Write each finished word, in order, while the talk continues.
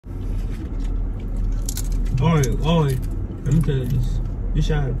Oi. Let me tell you this.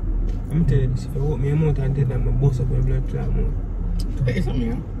 Dishan, let me tell you this. If you walk me a mouth and take that, my boss up your blood clot mouth. Hey, something,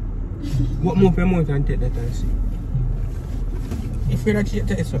 yeah? What more for your mouth and take that and see? You feel like you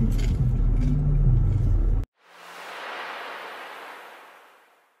take something?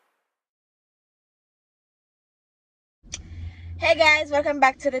 Hey guys, welcome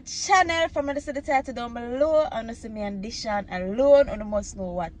back to the channel. From the title down below, I want to see me and Dishan alone. And you must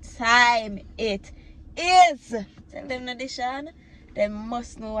know what time it is. Tell them the Dishan, they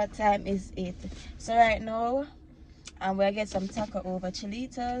must know what time is it. So right now, we're gonna get some taco over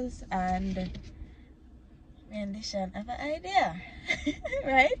chilitos, and me and Dishan have an idea,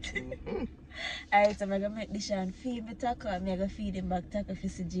 right? Alright, so I'm gonna make Dishan feed me taco, and I'm gonna feed him back taco for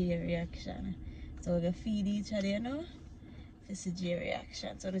CG reaction. So we're gonna feed each other, you know. CG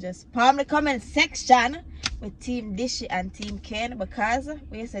reaction. So just palm the comment section with Team Dishy and Team Ken, because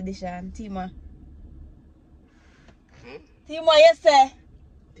we say Dishy and Team Team what you say?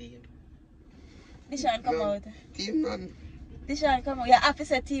 Team. Dishan come out. Team none. Dishan come out. You have to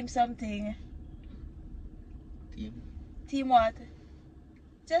say team something. Team. Team what?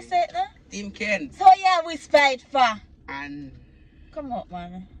 Just say it now. Team Ken. So yeah, we spied for. And Come up,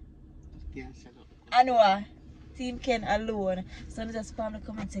 man. yeah, shut up. I know. Team Ken alone. So just spam the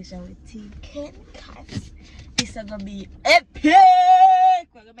comment section with Team Ken, guys. This is gonna be epic.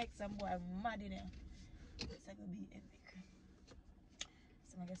 We're gonna make some boy mad in here. This is gonna be epic.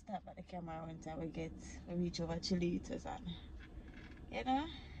 So I'm gonna start by the camera until we reach over chilitos and you know?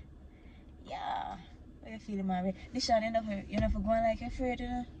 Yeah. How you feeling, my way? Dishan, you never going like you're afraid, you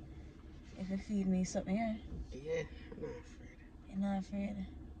know? If you feed me something, yeah? Yeah, I'm not afraid.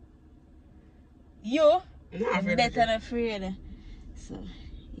 You're not afraid. You? I'm I'm better than afraid. So,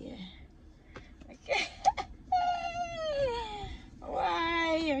 yeah. Okay.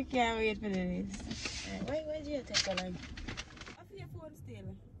 Why? You can't wait for this. Why do you take so long? I feel your phone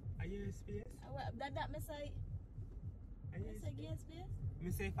still. Are you in space? That me say. Are you I say give space?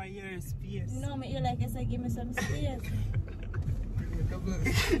 Me say for your space. No, me you like I say give me some space.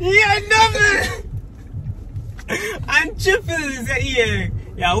 Yeah, double! And triple is your ear.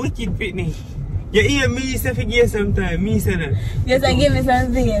 Yeah, wicked Pitney. You hear me say for give some time, me say that. Yes, I give me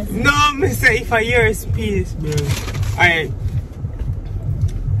some space. No, me say if I hear space, bro. Alright.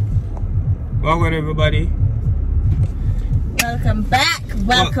 Welcome everybody. Welcome back.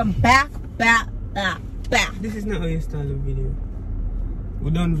 Welcome back. This is not how you start a video.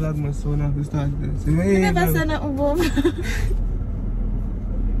 We don't vlog my son have to start this. So, I hey, never said nothing about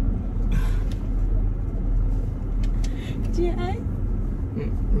G.I.?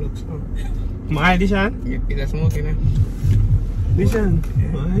 Looks fun. My Dishan? Yeah, it's smoking now. Dishan?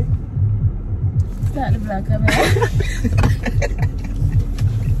 My? Start the vlog, come here.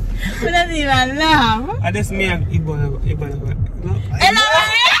 We don't even laugh. I just me and Ibon. Hello!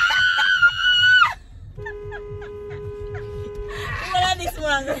 What are this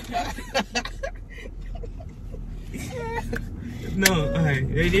one? No, alright,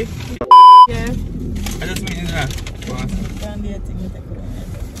 ready? Yes. I just made it that.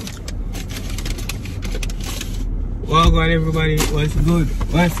 Welcome everybody, what's good?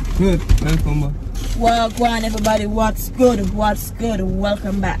 Welcome back. Welcome everybody, what's good?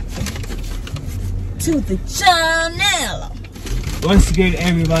 Welcome back to the channel. What's good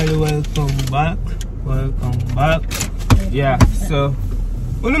everybody, welcome back. Yeah, so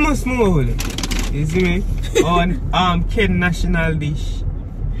we must move with it. You see me? On Ken national dish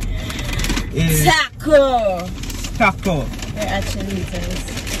is Taco. We're actually eaters.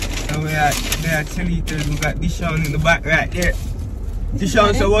 So they are chilitos. We got Dishan in the back right there.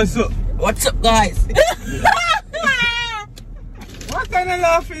 Dishan, so what's up? What's up, guys? What kind of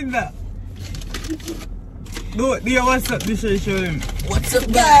laughing that? Do your what's up, Dishan, show him. What's up,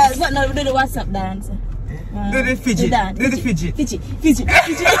 Guys, guys? what now? Do the WhatsApp dance. Do the fidget. Do the fidget. Fidget.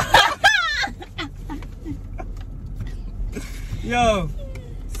 Yo.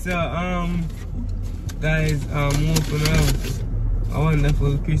 So guys, moving around. A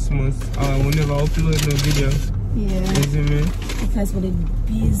wonderful Christmas. We never upload no video. Yeah. You see me? Because we're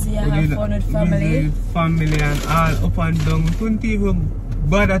busy, I have fun with family. Busy family and all up and down. We couldn't even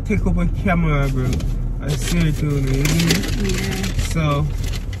bother take up a camera, bro. I swear to you, you see me? Yeah. So,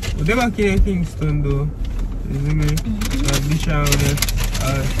 we never came to Kingston though. You see me? So, Dishan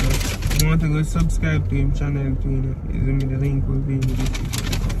so, you want to go subscribe to him channel too, you know? You see me? The link will be in the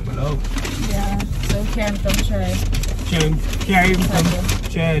description below. Yeah, so Karen come try. Carry him from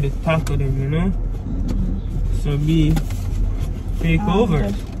try the taco them, you know? So take over.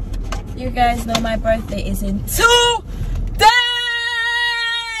 You guys know my birthday is in 2 days!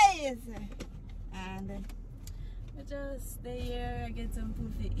 And some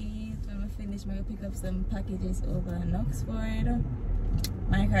food to eat. When I finish, I'm gonna pick up some packages over in Oxford,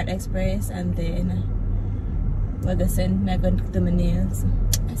 Minecraft Express, and then we're gonna send me going to do my nails.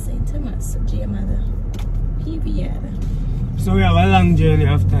 I say Thomas, J mother, PBR. So we have a long journey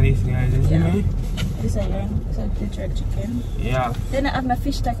after this, guys. You know? This is the jerk chicken. Yeah. Then I have my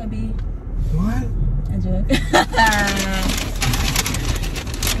fish taco be. What? A joke.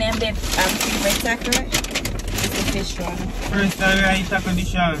 Name the favorite taco. It's the fish one. First time I eat taco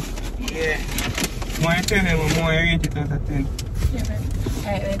dish on. Yeah. More I tell them, more I rate it out of 10. Yeah, right.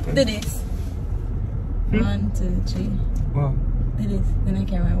 Alright, wait. Do this. 1, 2, 3. Wow. Do this. Then I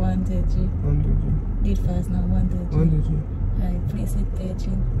carry 1, 2, 3. 1, 2, 3. Do it fast now. 1, 2, 3. 1, 2, 3. Alright, place it to your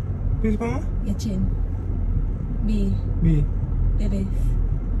chin. Please come on. Your chin. B. B. Do this.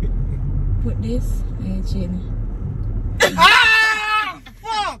 Put this on your chin. Ah!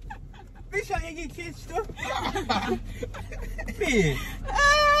 Fuck! This one you get kids too? B.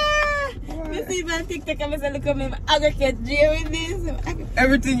 You see my TikTok, I'm going to look at me. I'm going to catch Jay with this.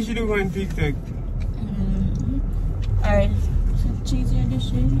 Everything you do on TikTok. Alright. So cheese your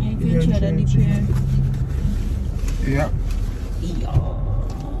dish in. I can try that dip here. Yeah. Yeah.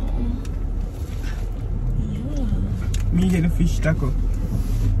 Me get the fish taco.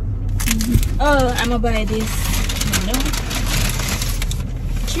 Oh, I'm gonna buy this. No.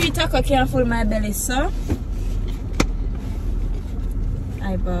 3 taco can't fill my belly, so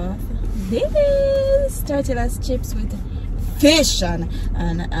I bought this tortillas chips with fish and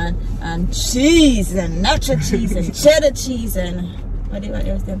cheese and nacho cheese and cheddar cheese and what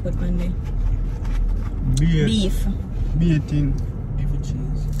else they put on there? Beef. Beating. Beef with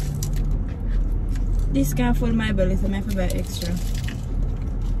cheese. This can't fill my belly, so I have to buy extra.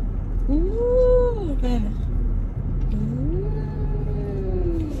 Ooh, baby.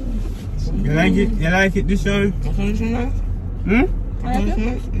 You like it? You like it, this one? That's what it's nice. Hmm? Like it?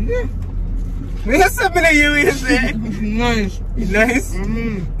 Yeah. There's something that you will say. It's nice. It's nice?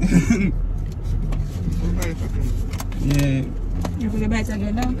 Yeah. You forget about it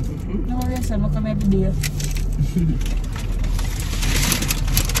again now? No worries, I'm gonna come every day.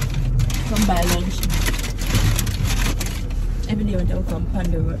 Come buy lunch. Every day when I come on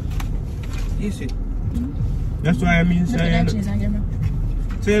the road. Easy. That's why I mean, Dip in that cheese again, bro.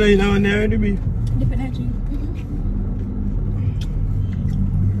 so you know when they're ready to be. Dip in that cheese.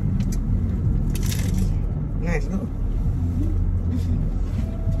 Nice, no?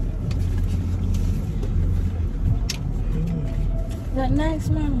 That nice,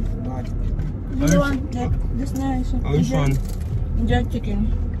 man. God. You want that? That's nice. How it's fun. Jerk chicken.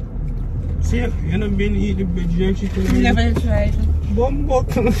 See, you not been eating the jerk chicken. You never tried. Bumbo.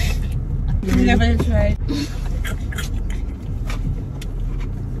 You never tried.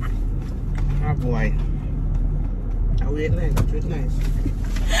 Ah, boy. I wait nice. It's nice.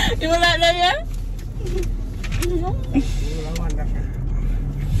 You like that, yeah? I want that.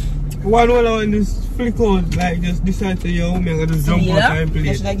 One on this flick out, like just decide to your home and go to jump out and play.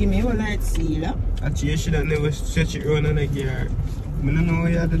 You should have given me a light sealer. Actually, you should have never stretch it around on a gear. I don't know how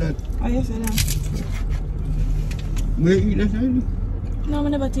you do that. Oh, yes, I know. Where you eat that already? No, I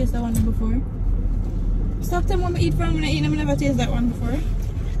never tasted that one before. Stop telling me I eat from when I eat, I never tasted that one before.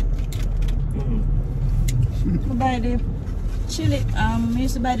 I buy the chili, I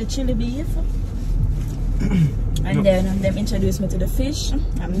used to buy the chili beef. And then them introduced me to the fish.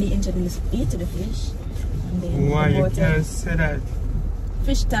 And me introduced me to the fish. And then Why you bought can't say that?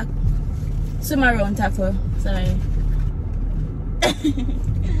 fish taco. Sumaron taco. Sorry.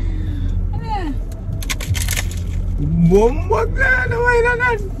 Yeah. Bumbo, God, why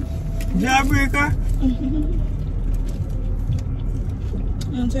not? Jawbreaker.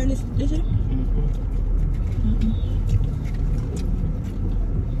 You want to try this? This one?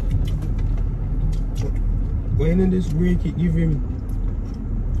 Why not just break it, give him?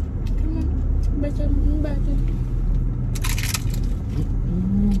 Come on. Better.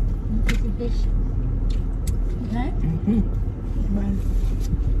 Take the fish. Right? Bye.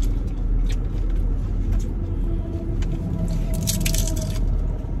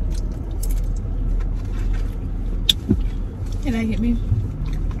 You like it, babe?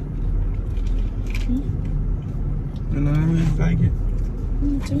 And I always like it.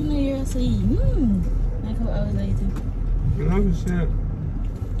 To me, you're saying, like how I was eating. You know what I'm saying?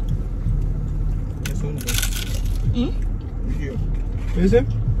 This one's good. Here. Is it?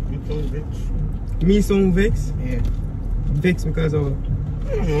 This one's rich. Me some vex? Yeah. Vex because of...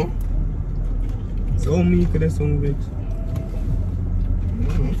 I don't know. So me could have some vex.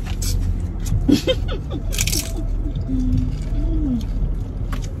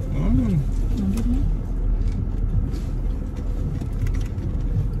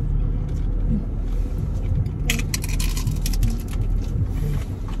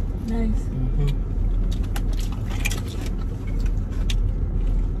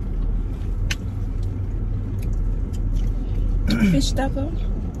 Fish taco.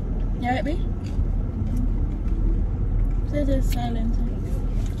 You alright, B? Say just silent.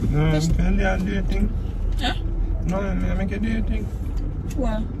 No, I'm telling you, do your thing. Huh? No, I'm make you do your thing.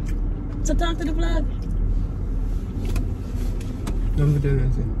 What? So talk to the vlog. Don't be doing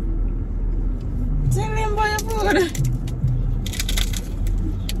that. Tell him about your food.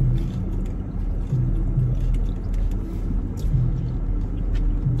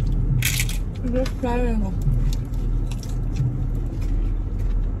 Just trying.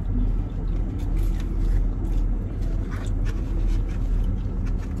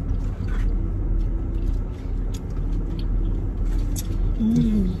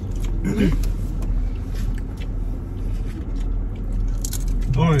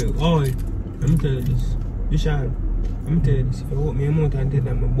 Oi, let me tell you this. Deshaun, let me tell you this. If you walk me a mouth and take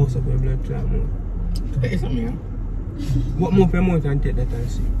that, my boss up your blood clot more. Say something, yeah? Walk me up your mouth and take that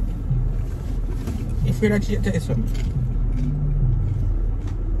and see. You feel that you tell you something?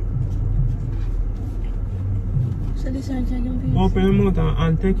 So this one can be. Open your mouth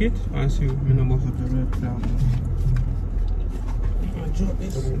and take it and see. Me no boss up your blood clot more. I drop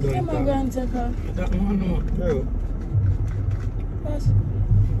this. Come on, go and take her. That one, no. Bro, Pass.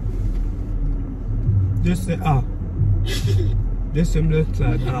 just say ah. Just say blood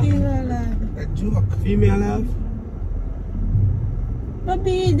clot ah. Leave her alive. A joke. Female laugh. But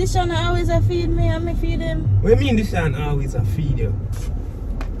B, this one always a feed me and me feed him. What do you mean this one always a feed you?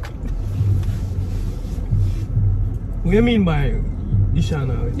 What do you mean by this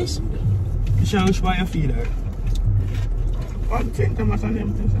one always? This one which by your feed her? What thing to mass on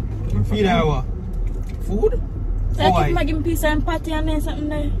them things? Feed her what? Food? So I keep my give me piece and patty and then something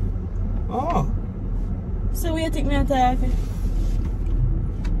there. Oh. So where you take me out of it?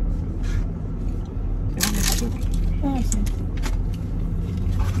 Oh, I see.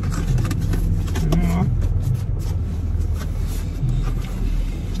 Yeah.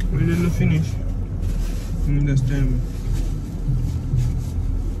 We didn't finish. Just tell me.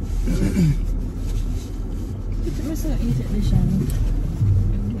 Eat it myself, eat it, Lishan.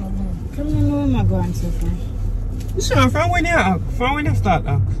 Come on, know where my going so far. Listen, from when you act, from when you start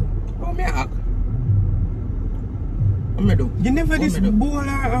act. Oh, me act. What me do? You never What this me do? bowl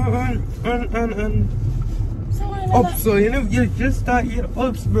and So why up, not? so you never, you just start your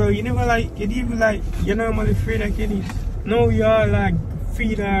ups, bro. You never like, you even like, you're normally afraid like kiddies. No, you are like,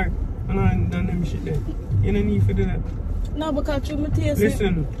 feed her and them shit there. You don't need to do that. No, because you my taste.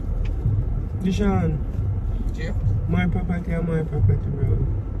 Listen, Deshaun, Yeah. my property and my property, bro.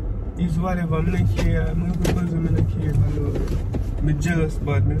 It's whatever, I'm not care, I'm not because I'm not care, I'm jealous,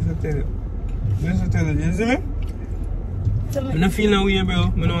 but I'm just tell you. I'm just tell you, you see me? So I'm not feeling away, bro.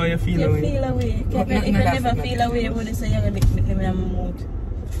 I know how you feel you away. feel away. If you never feel away, you would say you're going to lick me in my mouth.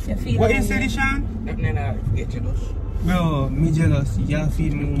 You feel What away. you say, Deshaun? That never forget you those. Bro, me jealous. You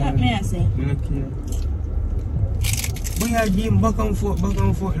feel me, That man. me I say. I don't care. But you game back and forth,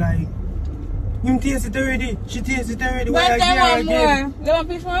 like. Him taste it already. She taste it already. One Why time you one again? more. You want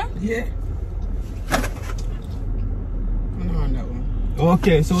piece more? Yeah. I don't want that one.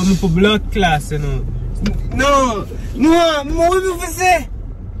 Okay, so we for blood class, you know. No, what do say?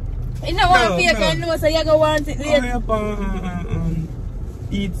 You know what No, you can know, so you're going to want it Hurry later. up and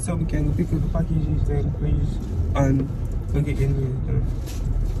eat some can pick up the packages then please and go get in here.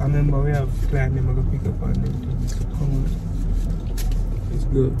 I remember we have client them go pick up on them things. So come on. It's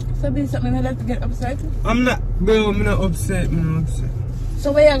good. So be something I have to get upset. I'm not upset.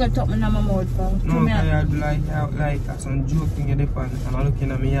 So where you going to talk me in my mouth for? No, I had like some joke thing in the pan and I'm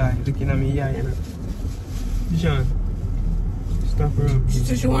looking at me eye, you know. John, stop around. She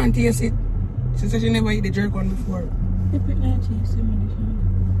said she want to taste it. She said she never eat the jerk one before. You put that cheese in my dish.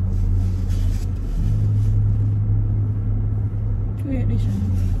 Wait, dish.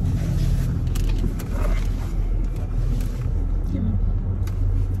 Give me.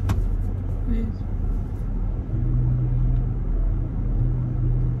 Wait.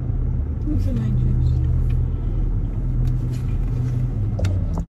 What's the night juice?